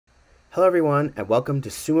Hello everyone and welcome to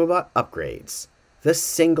SumoBot Upgrades, the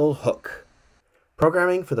single hook.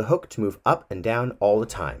 Programming for the hook to move up and down all the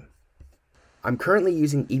time. I'm currently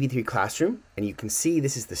using EV3 Classroom and you can see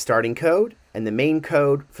this is the starting code and the main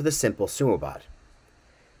code for the simple SumoBot.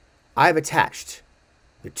 I've attached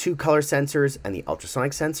the two color sensors and the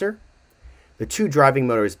ultrasonic sensor, the two driving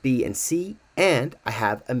motors B and C, and I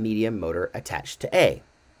have a medium motor attached to A.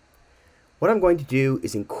 What I'm going to do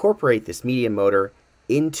is incorporate this medium motor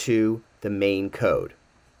into the main code.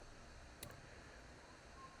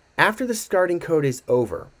 After the starting code is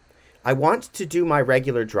over, I want to do my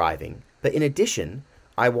regular driving, but in addition,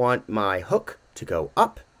 I want my hook to go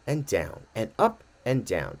up and down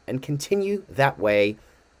and continue that way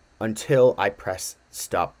until I press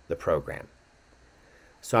stop the program.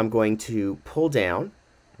 So I'm going to pull down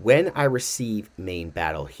when I receive main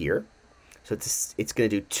battle here. So it's going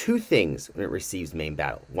to do two things when it receives main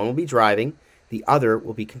battle. One will be driving, the other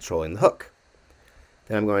will be controlling the hook.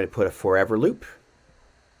 Then I'm going to put a forever loop.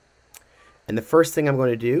 And the first thing I'm going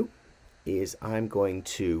to do is I'm going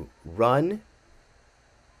to run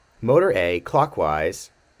motor A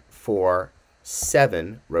clockwise for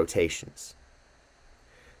 7 rotations.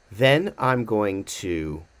 Then I'm going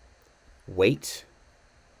to wait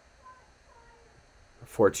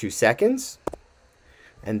for 2 seconds.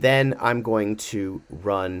 And then I'm going to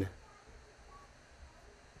run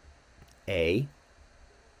A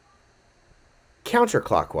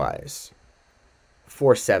counterclockwise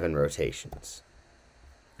for 7 rotations.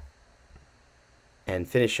 And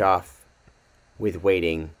finish off with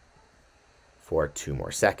waiting for 2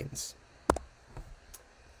 more seconds.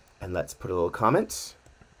 And let's put a little comment.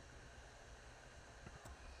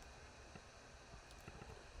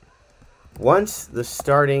 Once the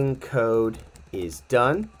starting code is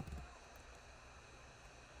done,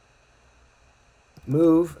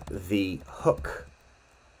 move the hook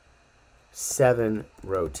 7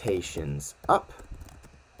 rotations up,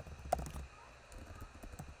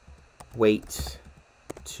 wait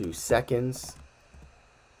 2 seconds,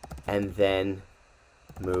 and then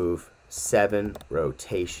move 7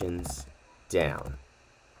 rotations down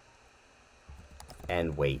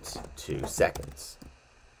and wait 2 seconds.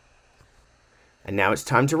 And now it's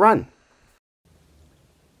time to run.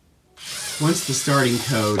 Once the starting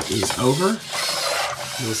code is over,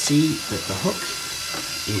 you'll see that the hook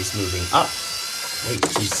is moving up. Wait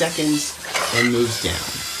 2 seconds, then moves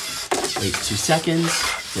down. Wait 2 seconds,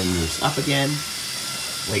 then moves up again.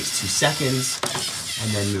 Waits 2 seconds,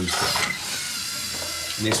 and then moves down.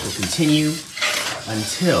 And this will continue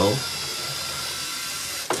until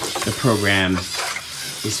the program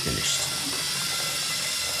is finished.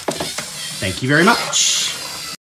 Thank you very much.